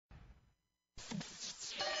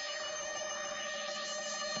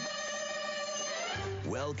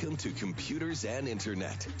Welcome to Computers and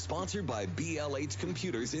Internet, sponsored by BLH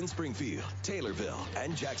Computers in Springfield, Taylorville,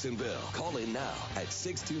 and Jacksonville. Call in now at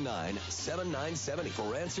 629-7970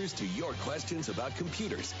 for answers to your questions about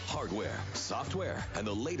computers, hardware, software, and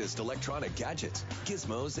the latest electronic gadgets,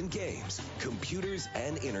 gizmos, and games. Computers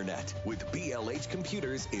and Internet with BLH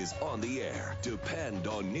Computers is on the air. Depend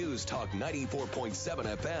on News Talk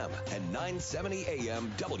 94.7 FM and 970 AM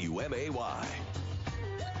WMAY.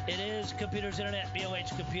 It is Computers Internet,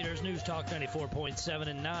 BLH Computers, News Talk 94.7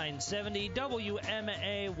 and 970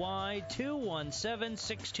 WMAY,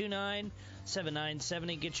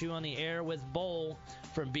 217-629-7970. Get you on the air with Bowl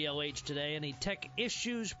from BLH today. Any tech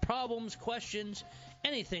issues, problems, questions,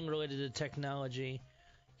 anything related to technology,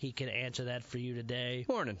 he can answer that for you today.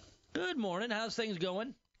 Morning. Good morning. How's things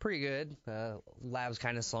going? Pretty good. Lab's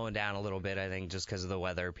kind of slowing down a little bit, I think, just because of the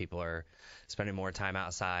weather. People are spending more time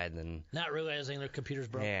outside than... Not realizing their computer's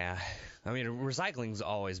broken. Yeah. I mean, recycling's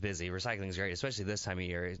always busy. Recycling's great, especially this time of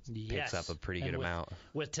year. It picks up a pretty good amount.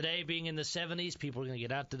 With today being in the 70s, people are going to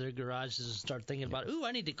get out to their garages and start thinking about, ooh,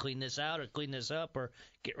 I need to clean this out or clean this up or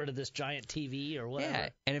get rid of this giant TV or whatever. Yeah,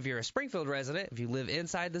 and if you're a Springfield resident, if you live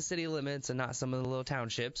inside the city limits and not some of the little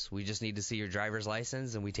townships, we just need to see your driver's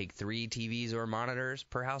license, and we take 3 TVs or monitors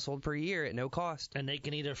per household per year at no cost. And they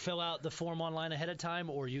can either fill out the form online ahead of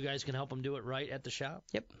time, or you guys can help them do it right at the shop?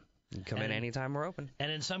 Yep. You can come in anytime we're open. And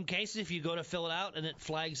in some cases, if you go to fill it out and it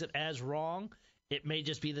flags it as wrong, it may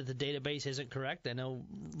just be that the database isn't correct. I know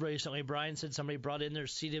recently Brian said somebody brought in their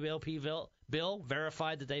CWLP bill,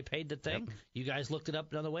 verified that they paid the thing. Yep. You guys looked it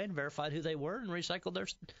up another way and verified who they were and recycled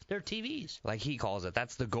their TVs. Like he calls it,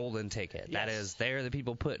 that's the golden ticket. Yes. That is, they're the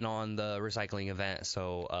people putting on the recycling event.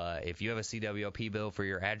 So if you have a CWLP bill for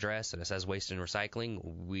your address and it says waste and recycling,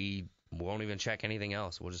 we won't even check anything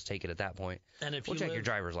else. We'll just take it at that point. And if we'll check your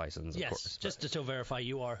driver's license, of course. Yes, just to still verify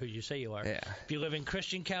you are who you say you are. Yeah. If you live in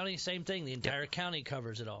Christian County, same thing. The entire county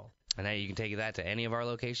covers it all. And then you can take that to any of our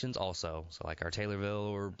locations also. So like our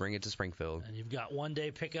Taylorville, or bring it to Springfield. And you've got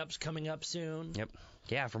one-day pickups coming up soon. Yep.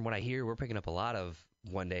 Yeah, from what I hear, we're picking up a lot of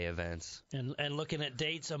one-day events. And looking at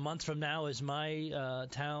dates, a month from now is my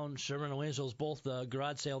town, Sherman and Williamsville's both the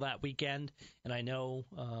garage sale that weekend. And I know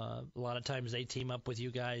a lot of times they team up with you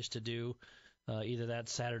guys to do either that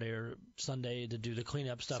Saturday or Sunday to do the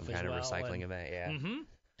cleanup stuff as well. Some kind of recycling event, yeah. Mm-hmm.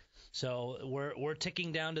 So we're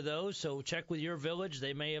ticking down to those. So check with your village.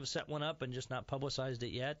 They may have set one up and just not publicized it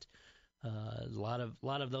yet. A lot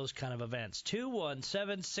of those kind of events.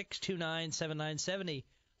 217-629-7970.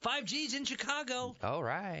 5G's in Chicago. All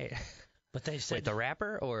right. But they said... Wait, the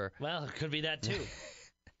rapper or... Well, it could be that too.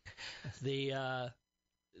 The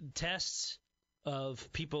tests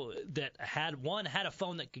of people that had a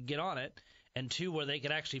phone that could get on it, and 2 where they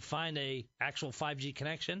could actually find a actual 5G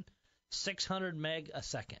connection, 600 meg a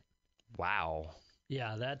second. Wow.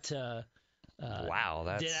 Yeah, that wow,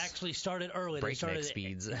 that's did actually started early. Breakneck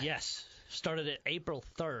speeds. Yes, started at April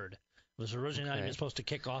 3rd. It was originally not even supposed to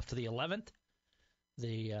kick off to the 11th.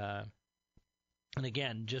 And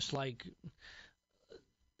again, just like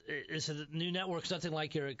it's a new network's nothing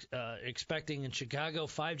like you're expecting in Chicago.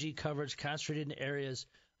 5G coverage concentrated in areas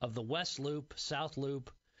of the West Loop, South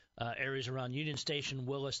Loop, areas around Union Station,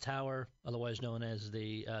 Willis Tower, otherwise known as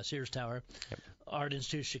the Sears Tower, yep. Art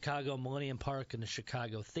Institute Chicago, Millennium Park, and the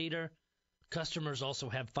Chicago Theater. Customers also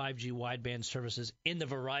have 5G wideband services in the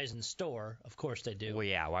Verizon store. Of course they do. Well,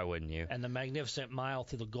 yeah, why wouldn't you? And the Magnificent Mile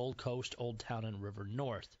through the Gold Coast, Old Town, and River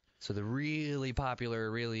North. So the really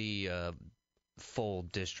popular, really full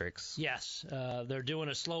districts. Yes. They're doing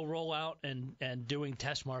a slow rollout and doing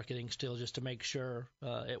test marketing still just to make sure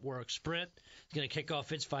it works. Sprint is going to kick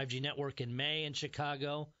off its 5G network in May in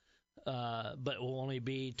Chicago, but it will only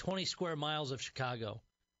be 20 square miles of Chicago.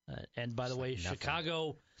 And by the way, nothing.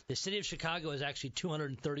 Chicago, the city of Chicago is actually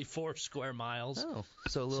 234 square miles. Oh,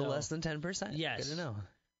 so a little less than 10%. Yes. Good to know.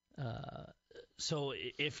 So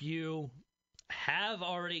if you have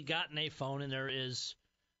already gotten a phone, and there is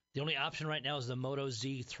the only option right now is the Moto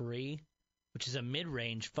Z3, which is a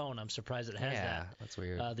mid-range phone. I'm surprised it has that. Yeah, that's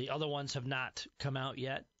weird. The other ones have not come out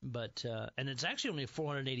yet, but and it's actually only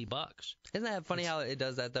 $480. Isn't that funny how it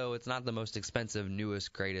does that though? It's not the most expensive,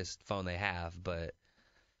 newest, greatest phone they have, but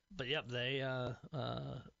yep, they and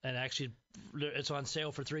actually it's on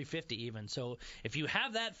sale for $350 even. So if you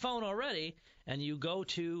have that phone already and you go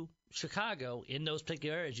to Chicago in those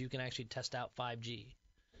particular areas, you can actually test out 5G.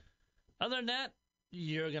 Other than that,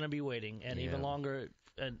 you're going to be waiting, and even longer.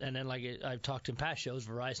 And then, like I've talked in past shows,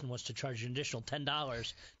 Verizon wants to charge an additional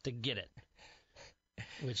 $10 to get it,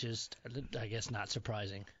 which is, I guess, not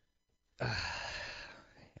surprising.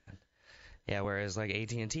 Yeah, whereas like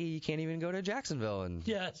AT&T, you can't even go to Jacksonville and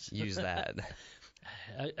use that.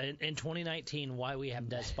 In 2019, why we have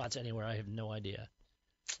dead spots anywhere, I have no idea.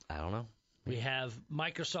 I don't know. We have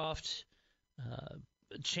Microsoft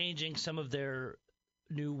changing some of their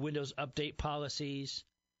new Windows update policies.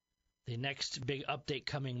 The next big update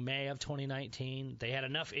coming May of 2019. They had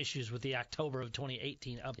enough issues with the October of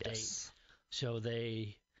 2018 update. Yes. So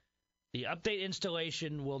the update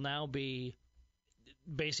installation will now be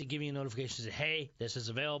basically giving you notifications that, hey, this is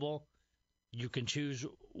available. You can choose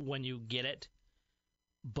when you get it,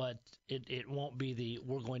 but it won't be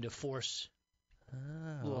we're going to force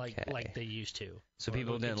like they used to. So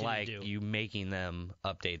people didn't like you making them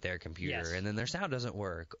update their computer, and then their sound doesn't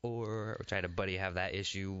work. Which I had a buddy have that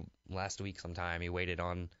issue last week sometime. He waited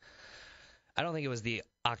on, I don't think it was the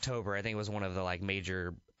October. I think it was one of the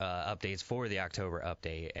major updates for the October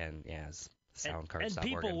update, and sound card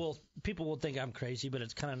stopped working. And people will think I'm crazy, but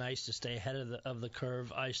it's kind of nice to stay ahead of the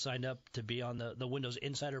curve. I signed up to be on the Windows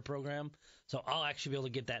Insider program, so I'll actually be able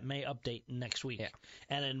to get that May update next week. Yeah.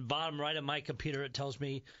 And then bottom right of my computer, it tells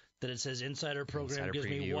me that it says Insider program, gives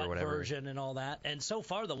me what version and all that. And so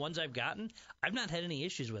far, the ones I've gotten, I've not had any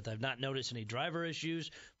issues with. I've not noticed any driver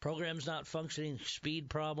issues, programs not functioning, speed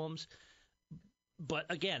problems.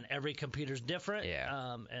 But again, every computer's different,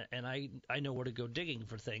 and I know where to go digging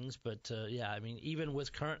for things. But I mean, even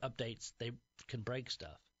with current updates, they can break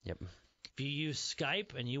stuff. Yep. If you use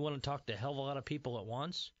Skype and you want to talk to a hell of a lot of people at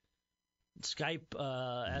once, Skype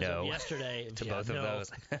as of yesterday to both of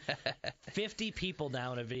those, 50 people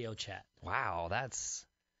now in a video chat. Wow, that's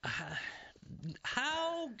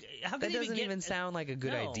how that doesn't even sound like a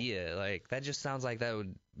good idea. Like, that just sounds like that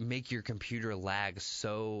would make your computer lag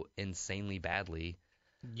so insanely badly.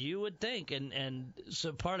 You would think, and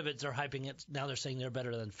so part of it, they're hyping it. Now they're saying they're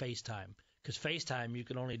better than FaceTime, because FaceTime you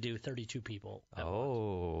can only do 32 people at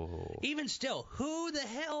once. Even still, who the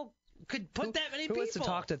hell could put that many people? Who wants to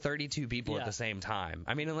talk to 32 people at the same time?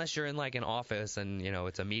 I mean, unless you're in an office and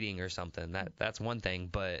it's a meeting or something, that's one thing.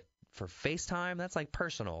 But for FaceTime, that's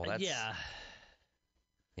personal. That's, yeah,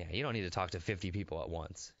 you don't need to talk to 50 people at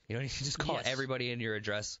once. You don't need to just call everybody in your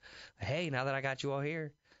address. Hey, now that I got you all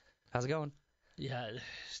here, how's it going? Yeah,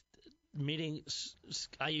 meetings.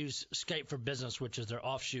 I use Skype for Business, which is their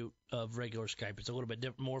offshoot of regular Skype. It's a little bit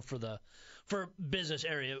different, more for business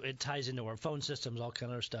area. It ties into our phone systems, all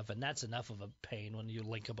kind of stuff, and that's enough of a pain when you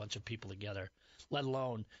link a bunch of people together. Let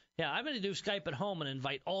alone, I'm going to do Skype at home and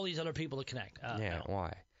invite all these other people to connect.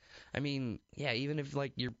 Why? I mean, even if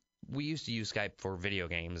we used to use Skype for video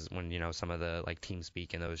games when some of the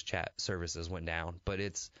TeamSpeak and those chat services went down, but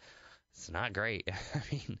it's not great. I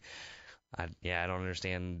mean, I don't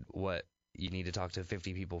understand what you need to talk to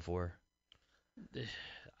 50 people for.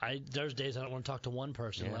 There's days I don't want to talk to one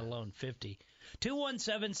person, let alone 50.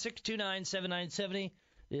 217-629-7970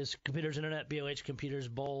 is Computers Internet, BLH Computers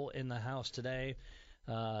Bowl in the house today.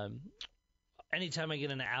 Anytime I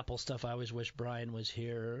get into Apple stuff, I always wish Brian was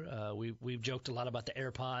here. We've joked a lot about the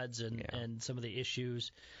AirPods and some of the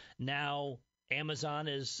issues. Now Amazon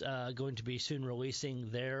is going to be soon releasing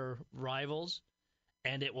their rivals,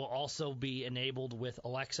 and it will also be enabled with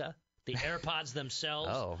Alexa. The AirPods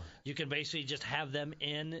themselves, you can basically just have them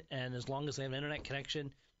in, and as long as they have an internet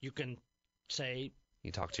connection, you can say...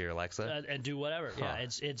 You talk to your Alexa? And do whatever. Yeah,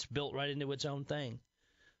 it's built right into its own thing.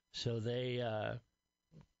 So they...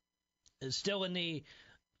 It's still in the...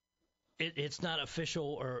 It's not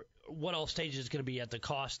official or what all stages it's going to be at, the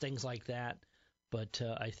cost, things like that. But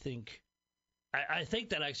I think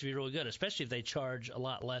that actually be really good, especially if they charge a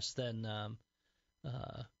lot less than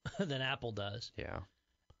Apple does. Yeah.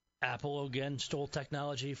 Apple, again, stole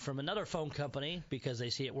technology from another phone company because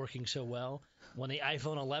they see it working so well. When the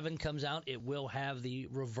iPhone 11 comes out, it will have the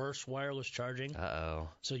reverse wireless charging. Uh-oh.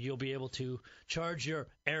 So you'll be able to charge your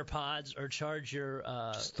AirPods or charge your...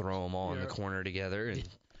 just throw them all in the corner together, and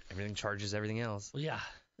everything charges everything else. Yeah.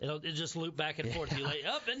 It'll just loop back and forth. You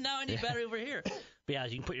and now I need battery over here. But yeah,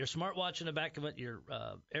 you can put your smartwatch in the back of it, your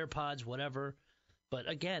AirPods, whatever. But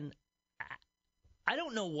again... I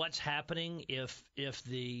don't know what's happening if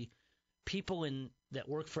the people that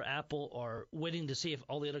work for Apple are waiting to see if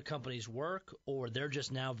all the other companies work, or they're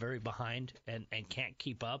just now very behind and can't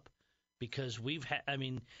keep up, because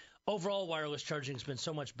overall wireless charging has been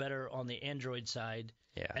so much better on the Android side.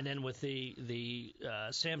 Yeah. And then with the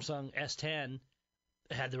Samsung S10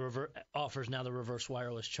 had offers now the reverse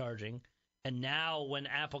wireless charging. And now when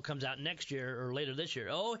Apple comes out next year or later this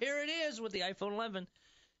year, here it is with the iPhone 11.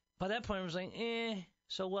 By that point, I was like,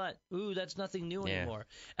 so what? Ooh, that's nothing new anymore.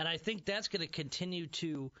 And I think that's going to continue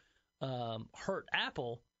to hurt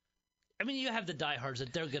Apple. I mean, you have the diehards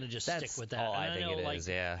that they're going to just stick with that. All I think it is,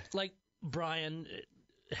 Like Brian,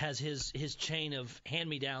 has his chain of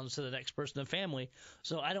hand-me-downs to the next person in the family.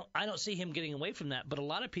 So I don't see him getting away from that. But a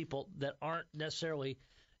lot of people that aren't necessarily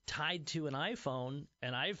tied to an iPhone,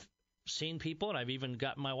 and I've seen people, and I've even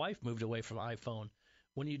gotten my wife moved away from iPhone.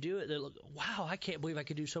 When you do it, they look, wow, I can't believe I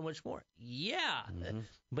could do so much more. Yeah,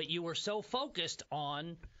 but you were so focused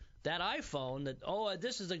on that iPhone that,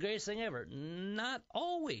 this is the greatest thing ever. Not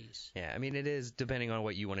always. Yeah, I mean, it is depending on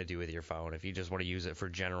what you want to do with your phone. If you just want to use it for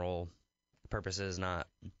general purposes, not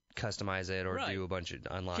customize it or do a bunch of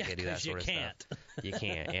unlock it, do that sort of stuff. You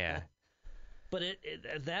can't, yeah. But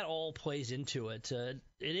that all plays into it. It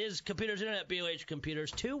is Computers Internet, BOH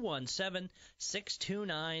Computers,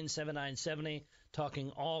 217-629-7970.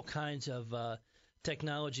 Talking all kinds of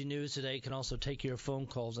technology news today. You can also take your phone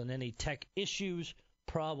calls on any tech issues,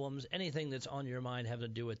 problems, anything that's on your mind having to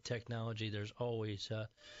do with technology. There's always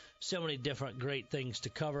so many different great things to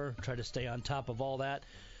cover. Try to stay on top of all that.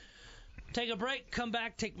 Take a break, come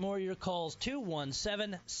back, take more of your calls.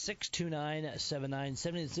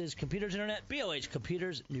 217-629-7970. This is Computers Internet, BOH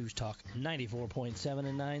Computers, News Talk 94.7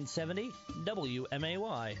 and 970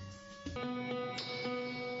 WMAY.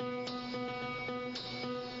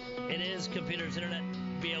 It is Computers Internet,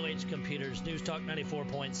 BOH Computers, News Talk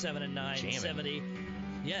 94.7 and 970.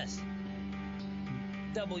 Yes.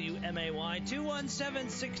 WMAY,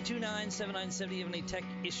 217-629-7970. You have any tech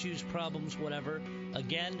issues, problems, whatever.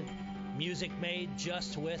 Again, music made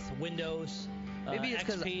just with Windows,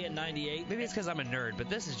 XP and 98. Maybe it's because I'm a nerd, but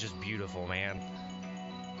this is just beautiful, man.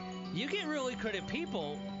 You get really creative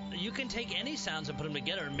people. You can take any sounds and put them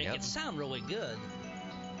together and make it sound really good.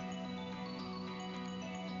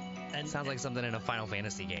 And sounds like something in a Final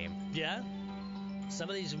Fantasy game. Yeah. Some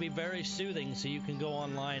of these will be very soothing, so you can go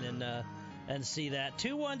online and see that.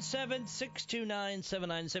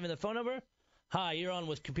 217-629-7970, the phone number. Hi, you're on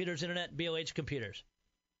with Computers Internet, BOH Computers.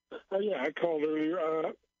 Yeah, I called earlier.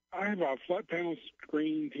 I have a flat panel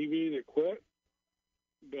screen TV that quit,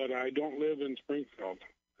 but I don't live in Springfield.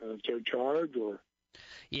 Is there a charge or?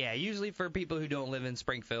 Yeah, usually for people who don't live in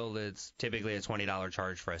Springfield, it's typically a $20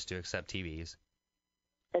 charge for us to accept TVs.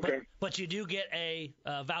 Okay. But you do get a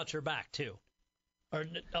voucher back, too. Or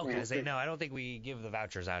okay. No, I don't think we give the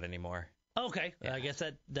vouchers out anymore. Okay. Yeah. I guess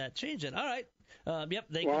that changed it. All right. Yep.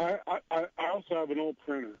 I also have an old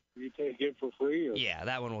printer. You take it for free? Or? Yeah,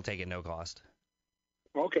 that one will take at no cost.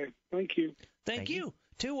 Okay. Thank you. Thank you.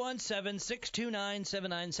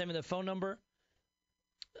 217-629-7970, the phone number.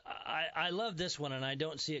 I love this one, and I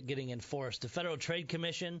don't see it getting enforced. The Federal Trade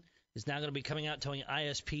Commission is now going to be coming out telling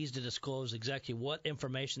ISPs to disclose exactly what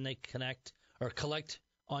information they collect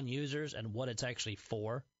on users and what it's actually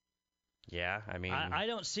for. Yeah, I mean, I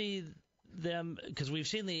don't see them, because we've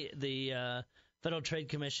seen the Federal Trade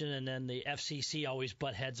Commission and then the FCC always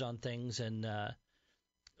butt heads on things, and the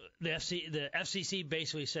FCC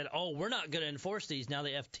basically said, we're not going to enforce these. Now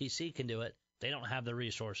the FTC can do it. They don't have the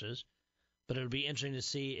resources, but it'll be interesting to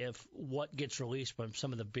see if what gets released from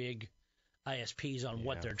some of the big ISPs on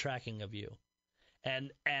what they're tracking of you.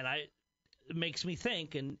 And it makes me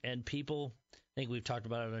think, and people, I think we've talked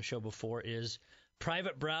about it on a show before, is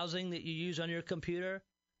private browsing that you use on your computer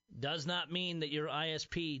does not mean that your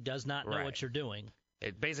ISP does not know what you're doing.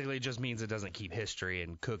 It basically just means it doesn't keep history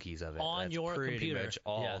and cookies of it. On your computer. Pretty much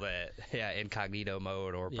all that incognito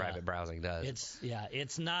mode or private browsing does.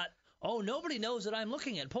 It's not, nobody knows that I'm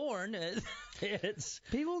looking at porn. It's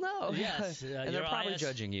people know. Yes. And they're probably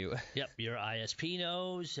judging you. Yep. Your ISP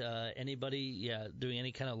knows. Anybody doing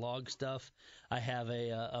any kind of log stuff. I have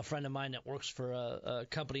a friend of mine that works for a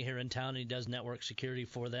company here in town, and he does network security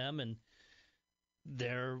for them, and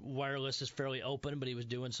their wireless is fairly open, but he was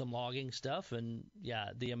doing some logging stuff, and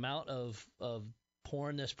the amount of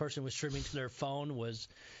porn this person was streaming to their phone was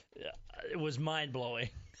mind-blowing.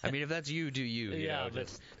 I mean, if that's you, do you?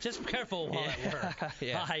 But just careful while at work.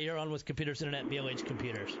 Hi, you're on with Computers Internet, BOH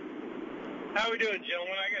Computers. How are we doing,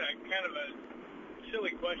 gentlemen? I got a kind of a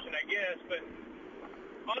silly question, I guess, but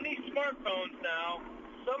on these smartphones now,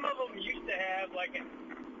 some of them used to have like an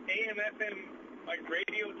AM, FM, like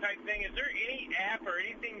radio type thing. Is there any app or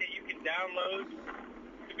anything that you can download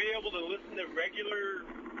to be able to listen to regular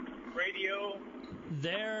radio?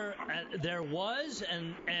 There was,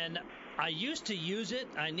 and I used to use it.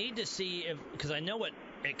 I need to see because I know it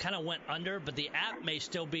kind of went under, but the app may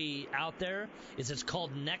still be out there. It's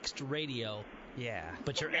called Next Radio. Yeah.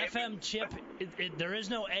 But your FM chip, there is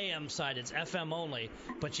no AM side. It's FM only.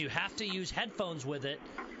 But you have to use headphones with it.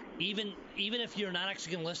 Even if you're not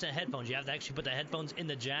actually going to listen to headphones, you have to actually put the headphones in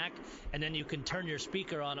the jack, and then you can turn your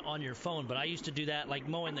speaker on your phone. But I used to do that, like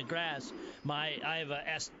mowing the grass. My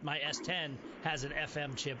S10 has an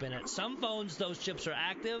FM chip in it. Some phones, those chips are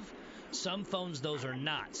active, Some phones, those are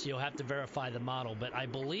not, so you'll have to verify the model. But I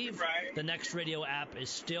believe the Next Radio app is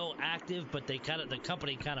still active, but the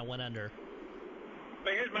company kind of went under.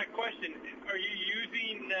 But here's my question: are you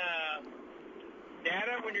using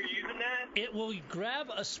data when you're using that? It will grab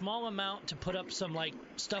a small amount to put up some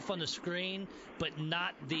stuff on the screen, but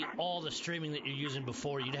not all the streaming that you're using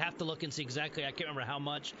before. You'd have to look and see exactly. I can't remember how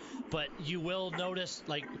much, but you will notice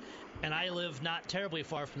and I live not terribly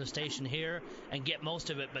far from the station here and get most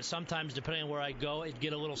of it, but sometimes depending on where I go, it'd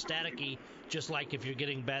get a little staticky, just like if you're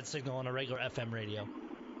getting bad signal on a regular FM radio.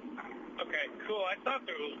 Okay, cool. I thought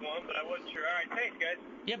there was one, but I wasn't sure. All right, thanks, guys.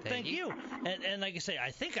 Yep, thank you. And like I say, I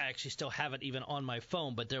think I actually still have it even on my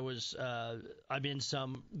phone, but there was I'm in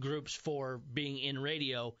some groups for being in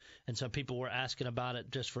radio, and some people were asking about it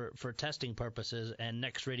just for testing purposes, and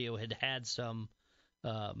Next Radio had some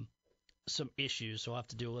issues, so I'll have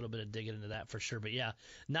to do a little bit of digging into that for sure. But yeah,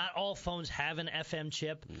 not all phones have an FM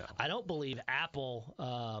chip. No. I don't believe Apple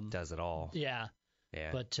does it all. Yeah.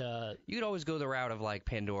 Yeah. But you could always go the route of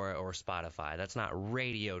Pandora or Spotify. That's not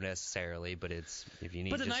radio necessarily, but it's if you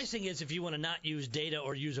need. But the nice thing is if you want to not use data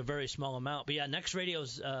or use a very small amount. But yeah, Next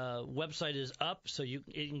Radio's website is up, so you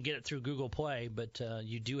can get it through Google Play. But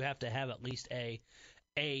you do have to have at least a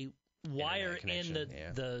wire in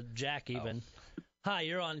the jack even. Oh. Hi,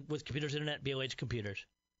 you're on with Computers Internet, BLH Computers.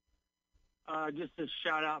 Just a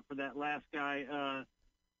shout out for that last guy.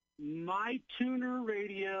 My Tuner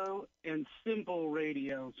Radio and Simple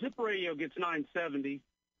Radio. Simple Radio gets 970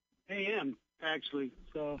 AM, actually.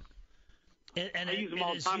 So and I use them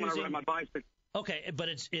all the time when I ride my bicycle. Okay, but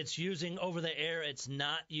it's using over the air. It's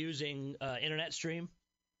not using internet stream.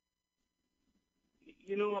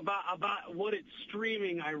 You know, about what it's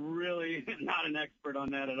streaming, I really am not an expert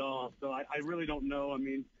on that at all. So I really don't know. I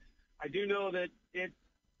mean, I do know that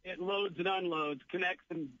it loads and unloads, connects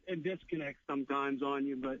and disconnects sometimes on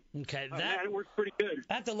you, but okay, it works pretty good.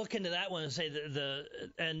 I have to look into that one and say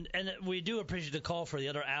and we do appreciate the call for the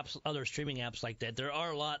other apps, other streaming apps like that. There are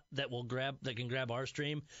a lot that can grab our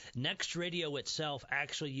stream. Next Radio itself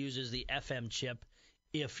actually uses the FM chip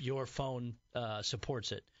if your phone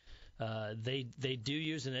supports it. They do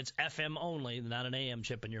use, and it's FM only, not an AM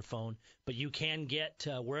chip in your phone, but you can get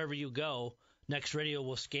wherever you go. Next Radio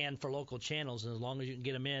will scan for local channels, and as long as you can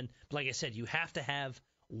get them in. But like I said, you have to have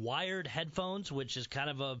wired headphones, which is kind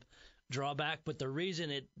of a drawback. But the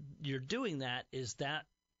reason you're doing that is that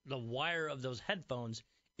the wire of those headphones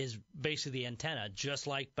is basically the antenna, just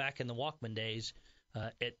like back in the Walkman days.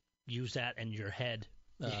 It used that in your head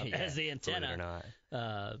as the antenna. Believe it or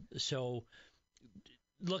not. So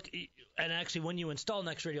look, and actually when you install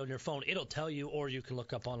Next Radio on your phone, it'll tell you, or you can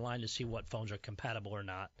look up online to see what phones are compatible or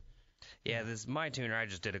not. Yeah, this MyTuner, I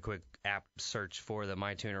just did a quick app search for the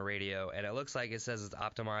MyTuner radio, and it looks like it says it's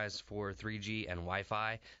optimized for 3G and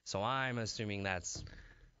Wi-Fi, so I'm assuming that's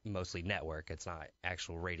mostly network. It's not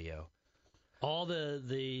actual radio. All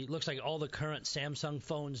looks like all the current Samsung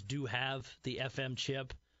phones do have the FM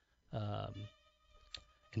chip.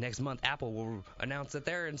 Next month, Apple will announce that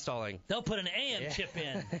they're installing. They'll put an AM chip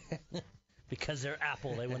in. Because they're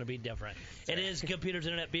Apple, they want to be different. It is Computers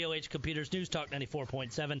Internet, BLH Computers, News Talk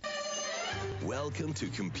 94.7. Welcome to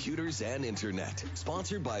Computers and Internet,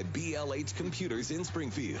 sponsored by BLH Computers in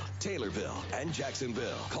Springfield, Taylorville, and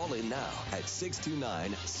Jacksonville. Call in now at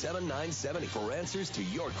 629-7970 for answers to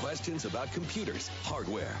your questions about computers,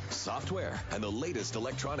 hardware, software, and the latest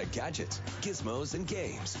electronic gadgets, gizmos, and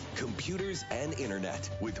games. Computers and Internet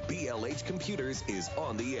with BLH Computers is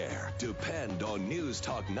on the air. Depend on News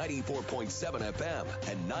Talk 94.7 FM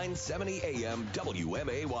and 970 AM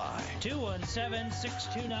WMAY.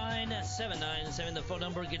 217-629-7970. The phone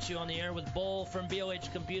number gets you on the air with Bull from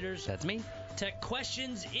BLH Computers. That's me. Tech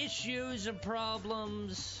questions, issues, and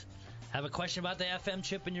problems. Have a question about the FM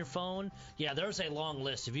chip in your phone? Yeah, there's a long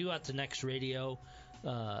list. If you go out to Next Radio,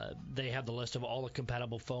 they have the list of all the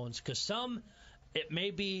compatible phones. Because some, it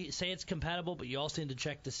may be, say it's compatible, but you also need to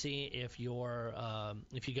check to see if you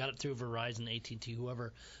got it through Verizon, AT&T,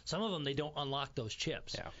 whoever. Some of them, they don't unlock those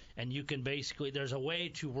chips. Yeah. And you can there's a way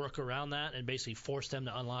to work around that and basically force them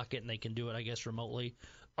to unlock it, and they can do it, I guess, remotely.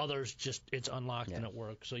 Others, just it's unlocked and it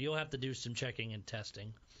works. So you'll have to do some checking and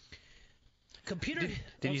testing.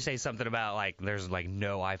 Did you say something about, there's,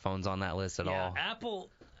 no iPhones on that list at all? Yeah, Apple,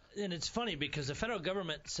 and it's funny because the federal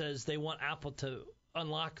government says they want Apple to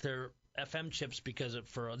unlock their FM chips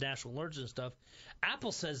for national alerts and stuff.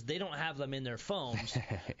 Apple says they don't have them in their phones.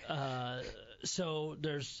 So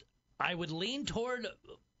I would lean toward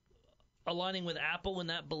aligning with Apple in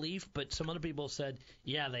that belief, but some other people said,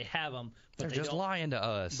 yeah, they have them. But They're just lying to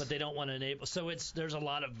us. But they don't want to enable. So there's a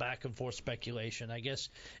lot of back and forth speculation, I guess.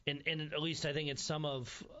 And at least I think it's some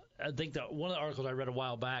of I think that one of the articles I read a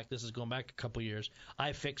while back, this is going back a couple years,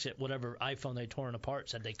 iFixit, whatever iPhone they torn apart,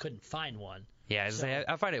 said they couldn't find one. Yeah,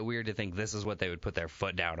 I find it weird to think this is what they would put their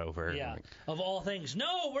foot down over. Yeah, of all things.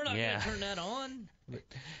 No, we're not going to turn that on.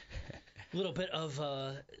 A little bit of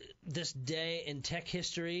this day in tech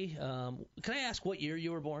history. Can I ask what year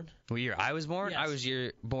you were born? What year I was born? Yes. I was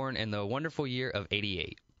born in the wonderful year of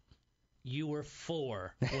 88. You were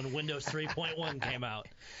 4 when Windows 3.1 came out.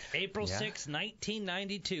 April 6,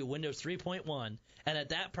 1992, Windows 3.1. And at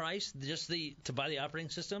that price, to buy the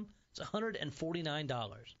operating system, it's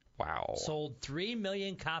 $149. Wow. Sold 3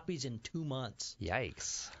 million copies in 2 months.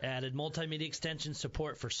 Yikes. Added multimedia extension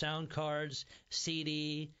support for sound cards,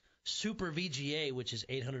 CD, Super VGA, which is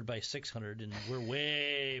 800 by 600, and we're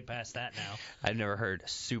way past that now. I've never heard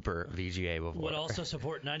Super VGA before. Would also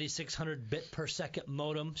support 9600 bit per second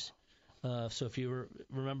modems. So if you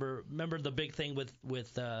remember the big thing with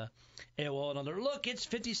AOL and other, look, it's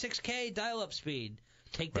 56K dial-up speed.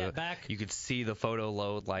 Take that back. You could see the photo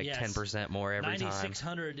load 10% more every time.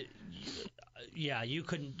 9600. Yeah, you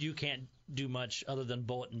can't do much other than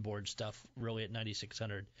bulletin board stuff really at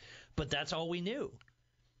 9600. But that's all we knew.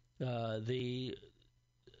 I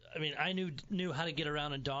knew how to get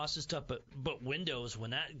around in DOS and stuff, but Windows,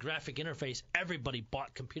 when that graphic interface, everybody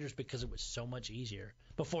bought computers because it was so much easier.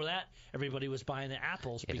 Before that, everybody was buying the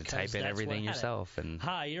Apples because that's type in everything yourself.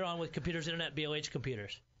 Hi, you're on with Computers Internet, BLH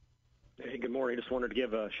Computers. Hey, good morning. Just wanted to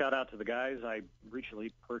give a shout out to the guys. I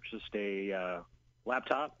recently purchased a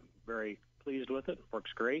laptop. Very pleased with it.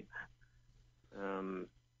 Works great. Couldn't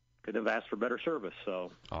have asked for better service.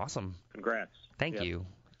 So awesome. Congrats. Thank you.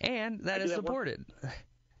 And that is supported.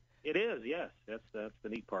 It is, yes. That's the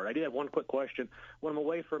neat part. I did have one quick question. When I'm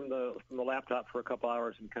away from the laptop for a couple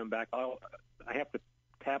hours and come back, I have to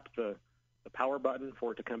tap the power button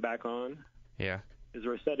for it to come back on. Yeah. Is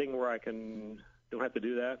there a setting where I don't have to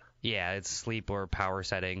do that? Yeah, it's sleep or power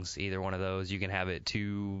settings, either one of those. You can have it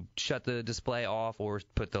to shut the display off or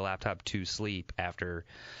put the laptop to sleep after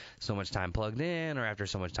so much time plugged in or after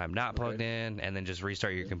so much time not plugged in, and then just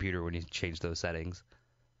restart your computer when you change those settings.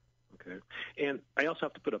 Okay. And I also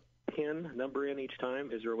have to put a PIN number in each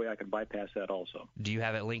time. Is there a way I can bypass that also? Do you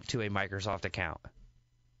have it linked to a Microsoft account?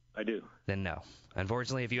 I do. Then no.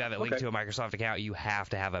 Unfortunately, if you have it linked to a Microsoft account, you have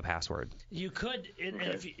to have a password. You could, and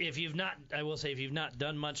if you've not, I will say, if you've not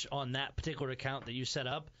done much on that particular account that you set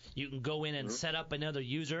up, you can go in and set up another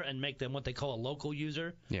user and make them what they call a local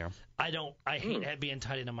user. Yeah. I hate being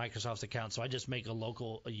tied into Microsoft's account, so I just make a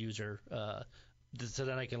user so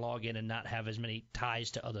that I can log in and not have as many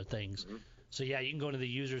ties to other things. So yeah, you can go into the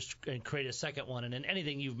users and create a second one, and then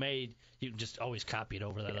anything you've made, you can just always copy it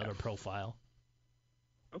over that other profile.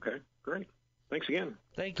 Okay, great. Thanks again.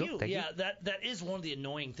 Thank you. That is one of the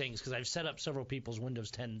annoying things, because I've set up several people's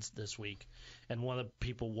Windows 10s this week, and one of the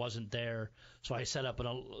people wasn't there, so I set up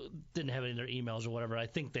and didn't have any of their emails or whatever. I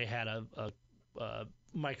think they had a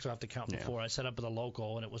Microsoft account before. I set up with a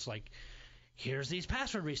local, and it was like, here's these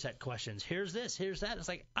password reset questions. Here's this. Here's that. It's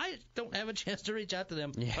like, I don't have a chance to reach out to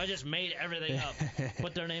them. I just made everything up,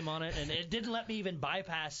 put their name on it, and it didn't let me even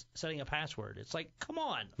bypass setting a password. It's like, come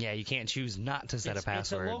on. Yeah, you can't choose not to set a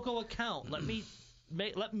password. It's a local account. Let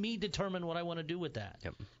me determine what I want to do with that.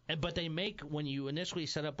 Yep. But they make, when you initially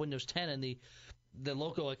set up Windows 10 and the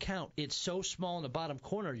local account, it's so small in the bottom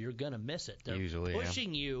corner, you're going to miss it. They're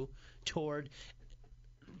pushing you toward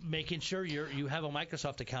making sure you have a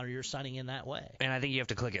Microsoft account or you're signing in that way. And I think you have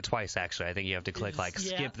to click it twice, actually. I think you have to click,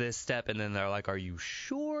 skip this step, and then they're like, are you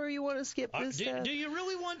sure you want to skip this step? Do you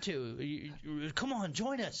really want to? Come on,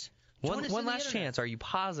 join us. One last chance. Are you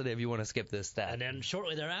positive you want to skip this step? And then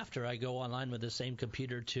shortly thereafter, I go online with the same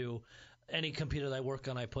computer to any computer that I work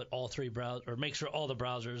on. I put all three browsers, or make sure all the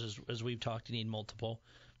browsers, as we've talked, you need multiple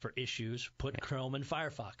for issues. Put Chrome and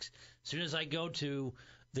Firefox. As soon as I go to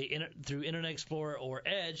through Internet Explorer or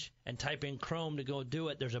Edge and type in Chrome to go do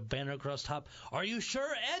it, there's a banner across top. Are you sure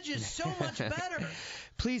Edge is so much better?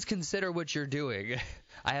 Please consider what you're doing.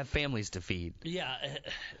 I have families to feed. Yeah,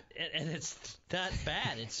 and it's that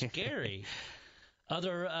bad. It's scary.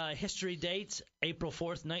 Other history dates: April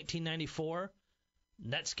 4th, 1994,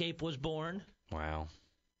 Netscape was born. Wow.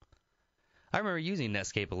 I remember using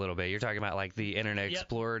Netscape a little bit. You're talking about like the Internet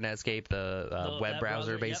Explorer Netscape, the web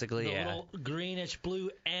browser, basically. The little greenish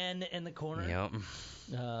blue N in the corner.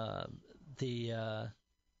 Yep. The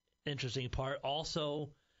interesting part, also,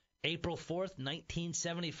 April 4th,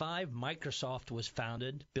 1975, Microsoft was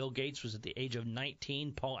founded. Bill Gates was at the age of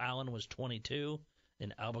 19. Paul Allen was 22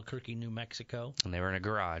 in Albuquerque, New Mexico. And they were in a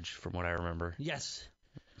garage, from what I remember. Yes.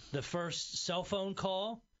 The first cell phone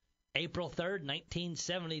call, April 3rd,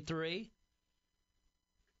 1973.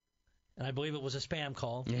 and I believe it was a spam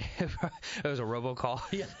call. Yeah, it was a robocall.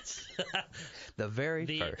 Yes. The very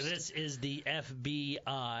first. This is the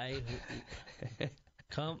FBI.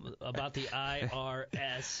 About the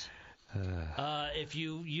IRS. If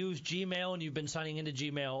you use Gmail and you've been signing into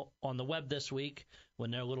Gmail on the web this week,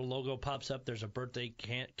 when their little logo pops up, there's a birthday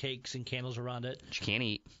cakes and candles around it. Which you can't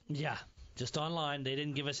eat. Yeah, just online. They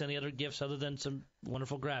didn't give us any other gifts other than some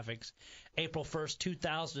wonderful graphics. April 1st,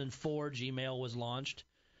 2004, Gmail was launched.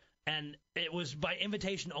 And it was by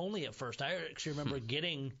invitation only at first. I actually remember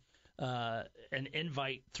getting an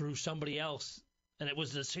invite through somebody else. And it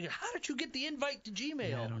was this, how did you get the invite to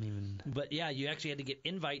Gmail? Yeah, I don't even. But yeah, you actually had to get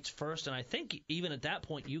invites first. And I think even at that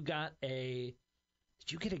point, did you get a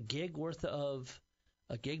gig worth of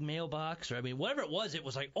a gig mailbox? Or, I mean, whatever it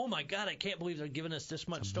was like, oh my God, I can't believe they're giving us this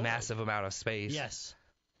much storage. Massive amount of space. Yes.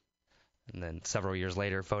 And then several years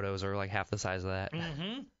later, photos are like half the size of that.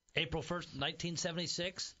 Mm-hmm. April 1st,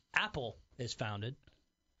 1976, Apple is founded.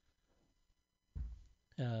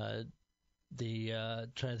 Trying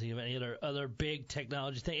to think of any other big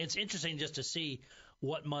technology thing. It's interesting just to see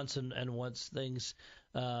what months and what's things.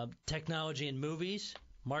 Technology in movies,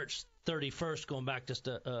 March 31st, going back just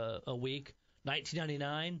a week.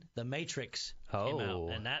 1999, The Matrix came out,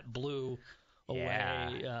 and that blew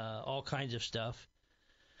away all kinds of stuff.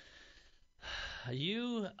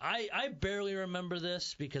 I barely remember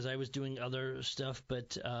this because I was doing other stuff,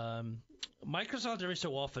 but Microsoft every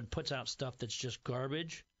so often puts out stuff that's just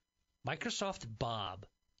garbage. Microsoft Bob.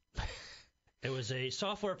 It was a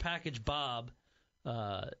software package, Bob.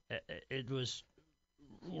 It was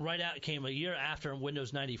right out. It came a year after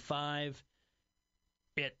Windows 95.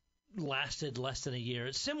 It lasted less than a year.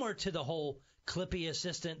 It's similar to the whole Clippy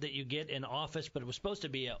assistant that you get in Office, but it was supposed to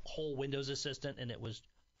be a whole Windows assistant, and it was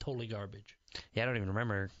totally garbage. Yeah, I don't even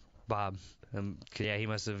remember Bob. He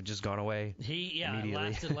must have just gone away. It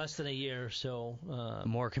lasted less than a year. So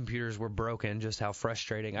more computers were broken. Just how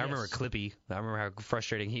frustrating. I remember Clippy. I remember how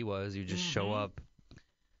frustrating he was. You just show up.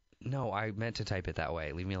 No, I meant to type it that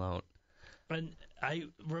way. Leave me alone. And I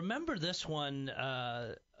remember this one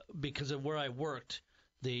because of where I worked.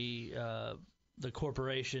 The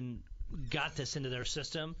corporation got this into their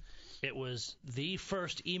system. It was the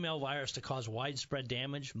first email virus to cause widespread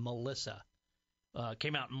damage, Melissa.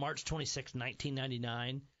 Came out March 26,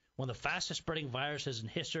 1999. One of the fastest spreading viruses in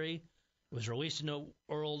history. It was released in the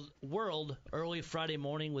world early Friday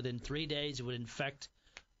morning. Within 3 days, it would infect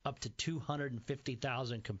up to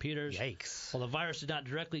 250,000 computers. Yikes. While the virus did not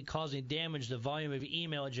directly cause any damage, the volume of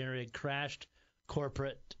email it generated crashed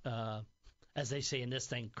corporate, as they say in this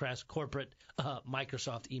thing, crashed corporate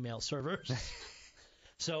Microsoft email servers.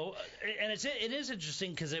 So, and it is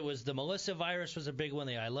interesting because it was the Melissa virus was a big one,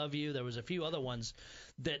 the I Love You. There was a few other ones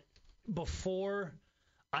that before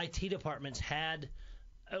IT departments had,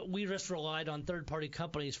 we just relied on third-party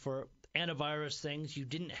companies for antivirus things. You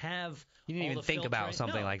didn't have You didn't even think about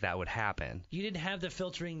something like that would happen. You didn't have the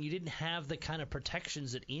filtering. You didn't have the kind of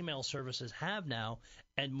protections that email services have now.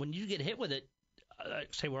 And when you get hit with it,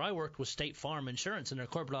 say where I worked was State Farm Insurance in their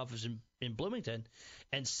corporate office in Bloomington,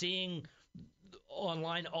 and seeing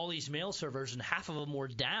online all these mail servers, and half of them were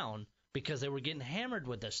down because they were getting hammered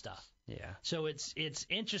with this stuff. Yeah. So it's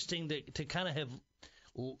interesting to kind of have,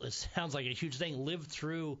 it sounds like a huge thing, lived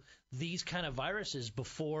through these kind of viruses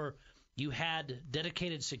before you had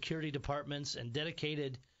dedicated security departments and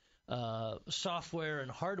dedicated software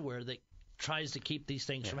and hardware that tries to keep these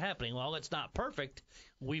things from happening. While it's not perfect,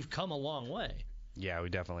 we've come a long way. Yeah, we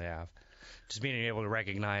definitely have. Just being able to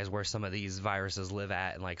recognize where some of these viruses live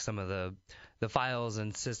at, and like some of the files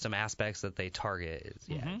and system aspects that they target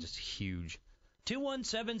is just huge.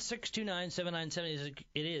 217-629-7970.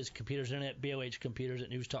 It is Computers Internet, BLH Computers at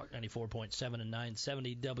News Talk 94.7 and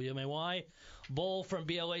 970 WMAY. Bull from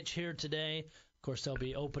BLH here today. Of course, they'll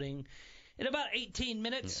be opening in about 18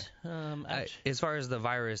 minutes. Yeah. As far as the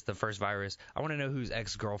virus, the first virus, I want to know whose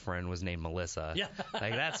ex-girlfriend was named Melissa. Yeah.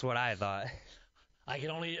 Like, that's what I thought. I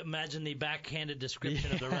can only imagine the backhanded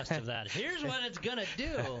description of the rest of that. Here's what it's going to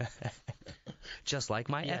do. Just like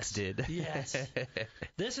my ex did. Yes.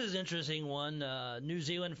 This is an interesting one. New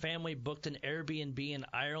Zealand family booked an Airbnb in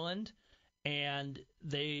Ireland, and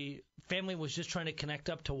family was just trying to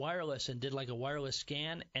connect up to wireless and did like a wireless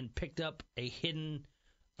scan and picked up a hidden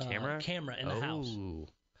camera in the house.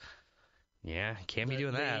 Yeah, can't be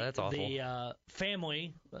doing that. That's awful. The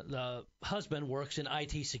family, the husband works in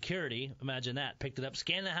IT security. Imagine that. Picked it up,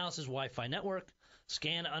 scanned the house's Wi-Fi network,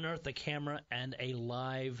 unearthed the camera and a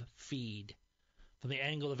live feed. From the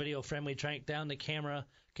angle of the video, family tracked down the camera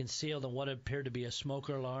concealed in what appeared to be a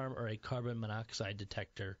smoker alarm or a carbon monoxide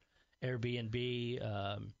detector. Airbnb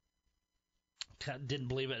didn't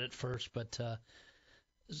believe it at first, but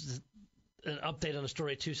an update on the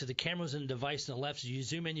story, too. So the camera's in a device on the left. So you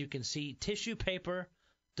zoom in, you can see tissue paper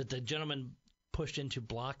that the gentleman pushed in to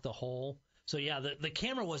block the hole. So, yeah, the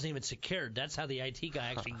camera wasn't even secured. That's how the IT guy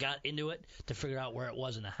actually got into it to figure out where it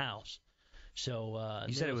was in the house. So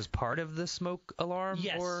you said it was part of the smoke alarm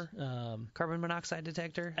or carbon monoxide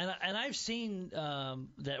detector? And I've seen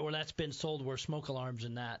that where that's been sold, where smoke alarms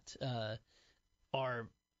and that are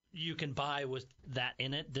you can buy with that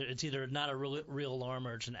in it. It's either not a real alarm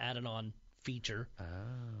or it's an added-on feature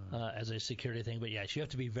as a security thing. But, yes, you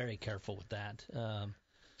have to be very careful with that.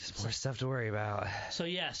 Just more stuff to worry about. So,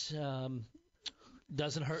 yes,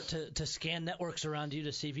 doesn't hurt to scan networks around you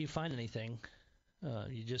to see if you find anything.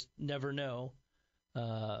 You just never know.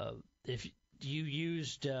 If you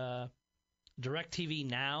used DirecTV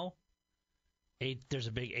Now, there's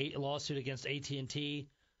a big lawsuit against AT&T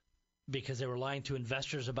because they were lying to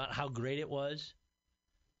investors about how great it was.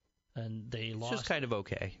 And they lost. It's just kind of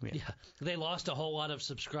okay. Yeah, they lost a whole lot of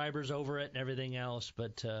subscribers over it and everything else,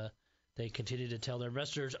 but they continue to tell their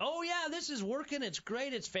investors, oh, yeah, this is working, it's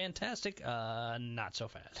great, it's fantastic. Not so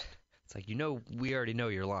fast. It's like, we already know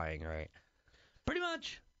you're lying, right? Pretty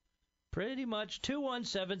much.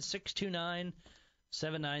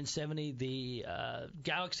 217-629-7970. The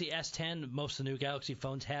Galaxy S10, most of the new Galaxy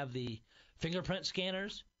phones have the fingerprint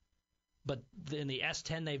scanners, but in the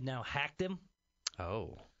S10 they've now hacked them.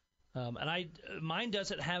 Oh. And mine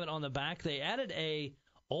doesn't have it on the back. They added a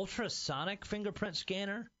ultrasonic fingerprint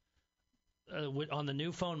scanner on the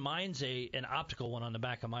new phone. Mine's an optical one on the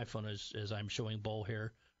back of my phone, as I'm showing Bull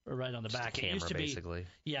here. Right on the back. Camera, it used to basically.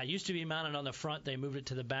 It used to be mounted on the front. They moved it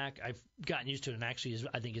to the back. I've gotten used to it, and actually,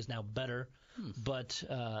 I think is now better. But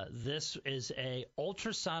this is a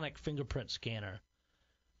ultrasonic fingerprint scanner.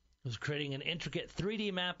 It was creating an intricate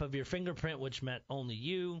 3D map of your fingerprint, which meant only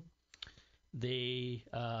you.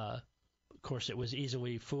 Of course, it was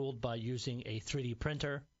easily fooled by using a 3D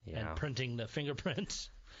printer and printing the fingerprints.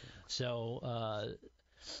 So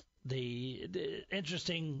the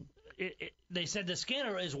interesting. They said the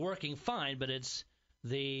scanner is working fine, but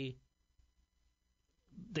the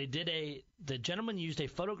gentleman used a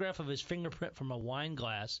photograph of his fingerprint from a wine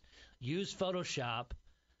glass, used Photoshop,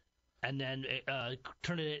 and then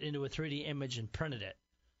turned it into a 3D image and printed it.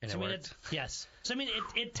 And it worked. Yes. So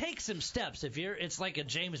it takes some steps. It's like a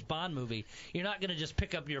James Bond movie. You're not going to just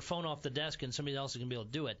pick up your phone off the desk and somebody else is going to be able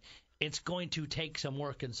to do it. It's going to take some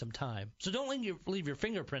work and some time. So don't leave your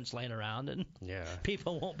fingerprints laying around, and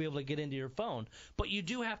people won't be able to get into your phone. But you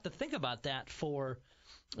do have to think about that for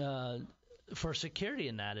security,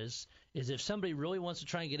 and that is if somebody really wants to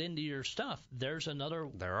try and get into your stuff, there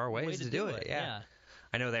are ways to do it. Yeah.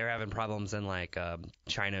 I know they were having problems in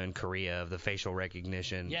China and Korea of the facial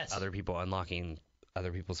recognition. Yes. Other people unlocking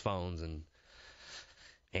other people's phones and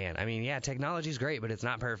technology's great, but it's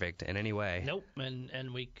not perfect in any way. Nope,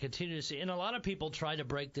 and we continue to see, and a lot of people try to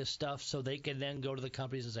break this stuff so they can then go to the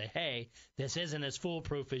companies and say, hey, this isn't as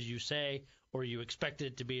foolproof as you say or you expected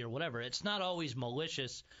it to be or whatever. It's not always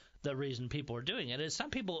malicious, the reason people are doing it. Is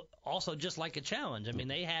some people also just like a challenge.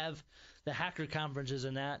 They have the hacker conferences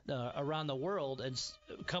and that around the world, and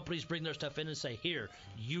companies bring their stuff in and say, here,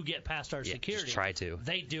 you get past our security. Just try to.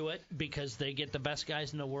 They do it because they get the best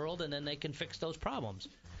guys in the world, and then they can fix those problems.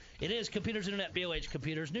 It is Computers Internet, BOH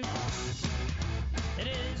Computers News. It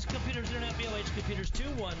is Computers Internet, BOH Computers,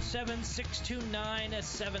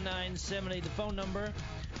 217-629-7970, the phone number. A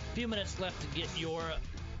few minutes left to get your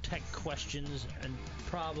tech questions and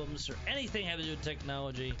problems or anything having to do with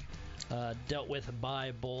technology dealt with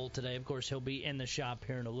by Bull today. Of course, he'll be in the shop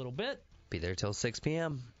here in a little bit. Be there till 6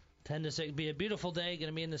 p.m. 10 to 6. Be a beautiful day.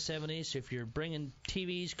 Going to be in the 70s. So if you're bringing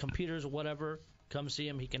TVs, computers, or whatever, come see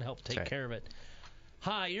him. He can help take care of it.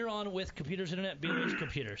 Hi, you're on with Computers Internet, BOH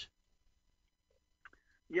Computers.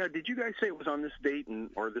 Yeah, did you guys say it was on this date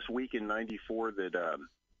or this week in '94 that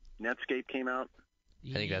Netscape came out?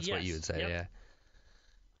 I think that's what you would say, yeah.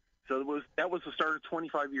 So that was the start of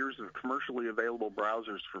 25 years of commercially available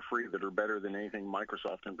browsers for free that are better than anything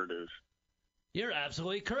Microsoft can produce. You're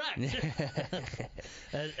absolutely correct. Did you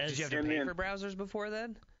have to pay for browsers before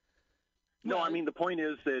then? No, the point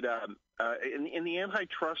is that in the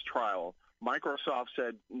antitrust trial, Microsoft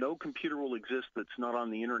said no computer will exist that's not on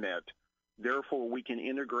the Internet. Therefore, we can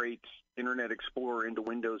integrate Internet Explorer into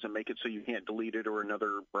Windows and make it so you can't delete it or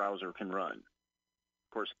another browser can run.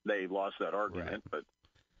 Of course, they lost that argument, but...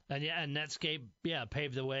 And Netscape,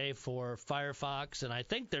 paved the way for Firefox, and I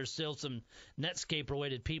think there's still some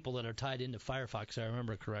Netscape-related people that are tied into Firefox, if I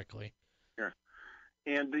remember correctly. Yeah.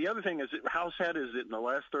 And the other thing is, how sad is it in the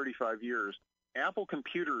last 35 years, Apple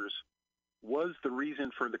computers was the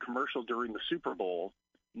reason for the commercial during the Super Bowl.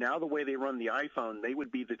 Now the way they run the iPhone, they would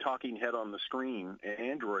be the talking head on the screen, and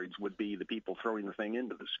Androids would be the people throwing the thing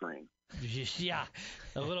into the screen. Yeah,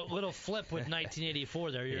 a little flip with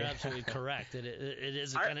 1984 there. You're absolutely correct. It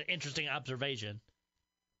is a kind of interesting observation.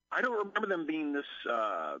 I don't remember them being this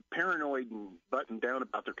paranoid and buttoned down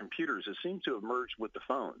about their computers. It seems to have merged with the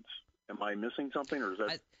phones. Am I missing something, or is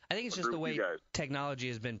that? I think it's just the way technology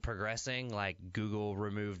has been progressing. Like Google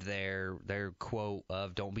removed their quote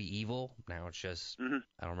of "Don't be evil." Now it's just I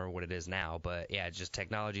don't remember what it is now, but yeah, it's just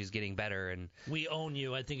technology is getting better, and we own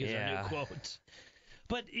you. I think is our new quote.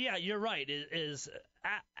 But yeah, you're right.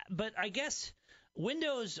 But I guess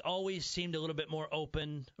Windows always seemed a little bit more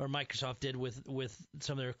open, or Microsoft did with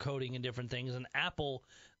some of their coding and different things, and Apple,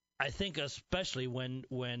 I think especially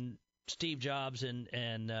when Steve Jobs and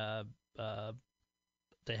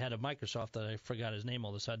they had a Microsoft that I forgot his name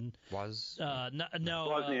all of a sudden. Wozniak.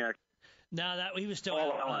 No, that he was still.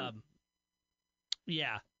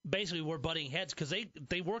 Basically we're butting heads because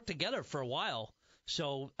they worked together for a while.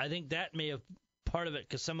 So I think that may have part of it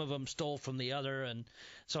because some of them stole from the other, and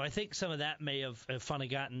so I think some of that may have finally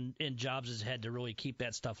gotten in Jobs' head to really keep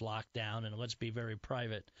that stuff locked down and let's be very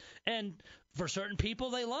private. And for certain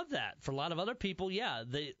people, they love that. For a lot of other people,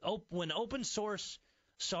 when open source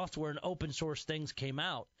software and open source things came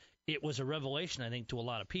out, it was a revelation, I think, to a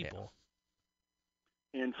lot of people.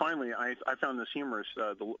 Yeah. And finally, I found this humorous.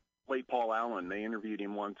 The late Paul Allen, they interviewed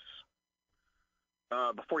him once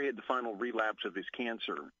before he had the final relapse of his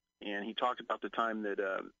cancer, and he talked about the time that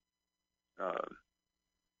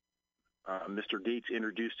Mr. Gates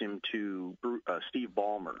introduced him to Steve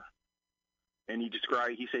Ballmer. And he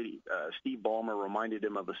said Steve Ballmer reminded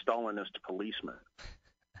him of a Stalinist policeman.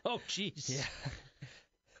 Oh, jeez. Yeah.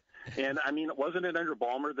 And I mean, wasn't it under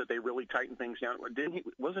Ballmer that they really tightened things down?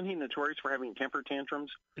 Wasn't he notorious for having temper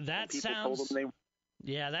tantrums? That sounds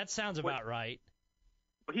about right.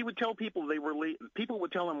 He would tell people people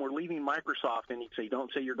would tell him we're leaving Microsoft, and he'd say,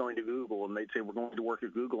 "Don't say you're going to Google," and they'd say we're going to work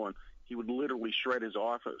at Google, and he would literally shred his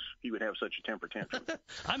office. He would have such a temper tantrum.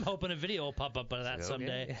 I'm hoping a video will pop up of that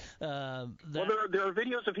someday. Well, there are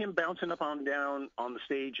videos of him bouncing up and down on the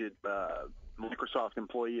stage at Microsoft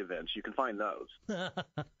employee events. You can find those.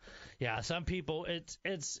 Yeah, some people. It's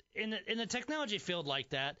in the technology field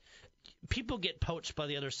like that. People get poached by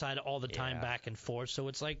the other side all the time, back and forth. So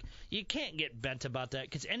it's like you can't get bent about that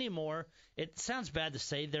because anymore, it sounds bad to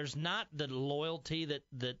say, there's not the loyalty that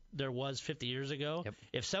there was 50 years ago. Yep.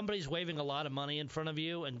 If somebody's waving a lot of money in front of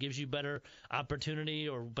you and gives you better opportunity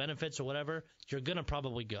or benefits or whatever, you're going to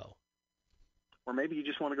probably go. Or maybe you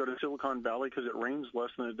just want to go to Silicon Valley because it rains less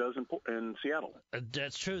than it does in Seattle.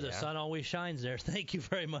 That's true. The sun always shines there. Thank you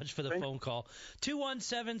very much for the phone call.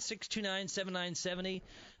 217-629-7970.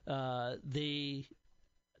 The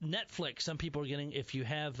Netflix, some people are getting, if you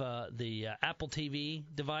have the Apple TV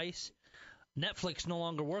device, Netflix no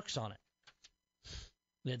longer works on it.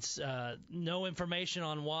 It's no information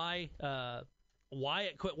on why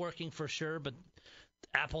it quit working for sure, but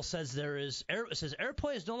Apple says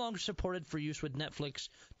AirPlay is no longer supported for use with Netflix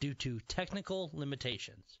due to technical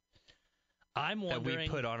limitations. I'm wondering that we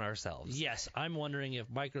put on ourselves. Yes, I'm wondering if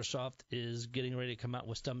Microsoft is getting ready to come out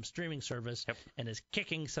with some streaming service and is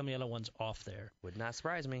kicking some of the other ones off there. Would not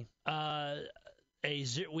surprise me.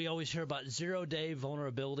 We always hear about zero-day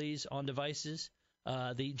vulnerabilities on devices.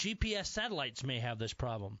 The GPS satellites may have this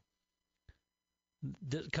problem.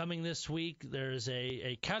 Coming this week, there's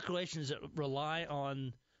a calculations that rely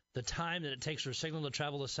on the time that it takes for a signal to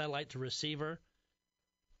travel the satellite to receiver.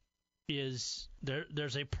 There's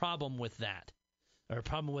a problem with that, or a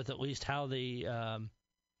problem with at least how the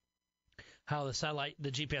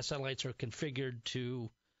GPS satellites are configured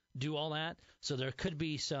to do all that. So there could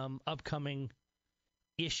be some upcoming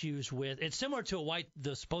issues with. It's similar to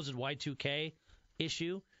the supposed Y2K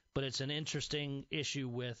issue, but it's an interesting issue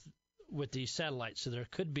with these satellites. So there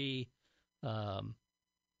could be. So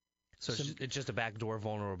it's just a backdoor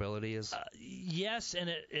vulnerability, is? Yes,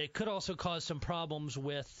 and it could also cause some problems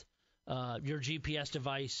with your GPS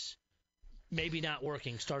device maybe not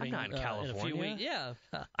working starting in California. In a few weeks. Yeah,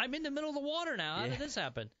 I'm in the middle of the water now. How did this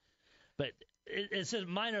happen? But it's a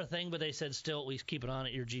minor thing, but they said still at least keep it on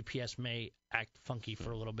it. Your GPS may act funky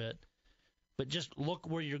for a little bit. But just look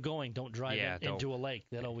where you're going. Don't drive into a lake.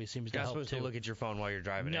 That always seems to help, too. You're not supposed to look at your phone while you're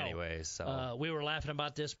driving anyways. So. We were laughing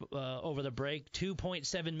about this over the break.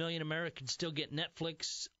 2.7 million Americans still get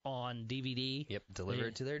Netflix on DVD. Yep,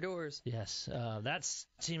 delivered to their doors. Yes, that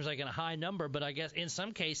seems like a high number, but I guess in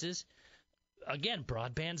some cases, again,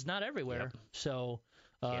 broadband's not everywhere. Yep. So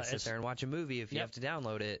Can't sit there and watch a movie if you have to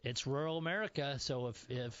download it. It's rural America, so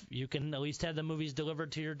if you can at least have the movies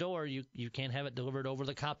delivered to your door, you can't have it delivered over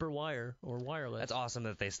the copper wire or wireless. That's awesome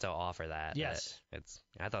that they still offer that. Yes.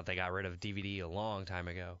 I thought they got rid of DVD a long time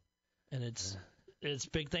ago. And its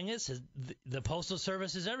big thing is the postal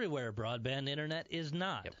service is everywhere. Broadband internet is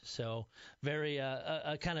not. Yep. So very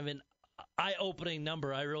a kind of an eye-opening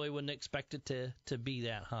number. I really wouldn't expect it to be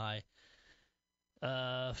that high.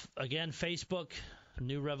 Again, Facebook,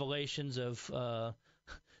 new revelations of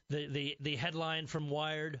the headline from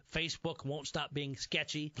Wired: Facebook won't stop being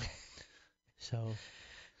sketchy. So,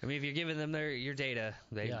 I mean, if you're giving them your data,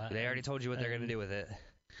 they already told you what they're going to do with it.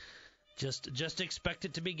 Just expect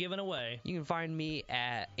it to be given away. You can find me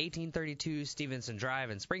at 1832 Stevenson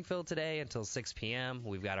Drive in Springfield today until 6 p.m.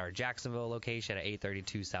 We've got our Jacksonville location at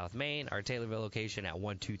 832 South Main, our Taylorville location at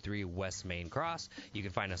 123 West Main Cross. You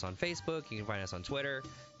can find us on Facebook. You can find us on Twitter.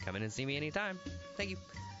 Come in and see me anytime. Thank you.